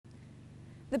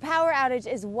The power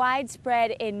outage is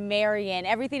widespread in Marion.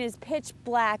 Everything is pitch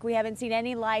black. We haven't seen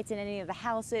any lights in any of the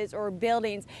houses or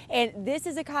buildings. And this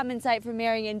is a common sight for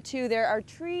Marion too. There are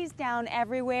trees down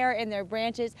everywhere in their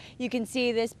branches. You can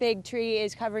see this big tree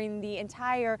is covering the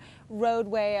entire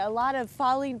roadway. A lot of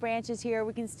falling branches here.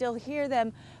 We can still hear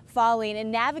them falling.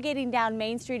 And navigating down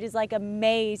Main Street is like a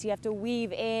maze. You have to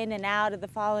weave in and out of the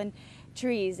fallen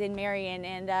trees in Marion.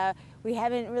 And we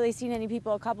haven't really seen any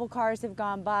people. A couple cars have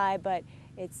gone by, but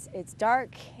it's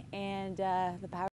dark and the power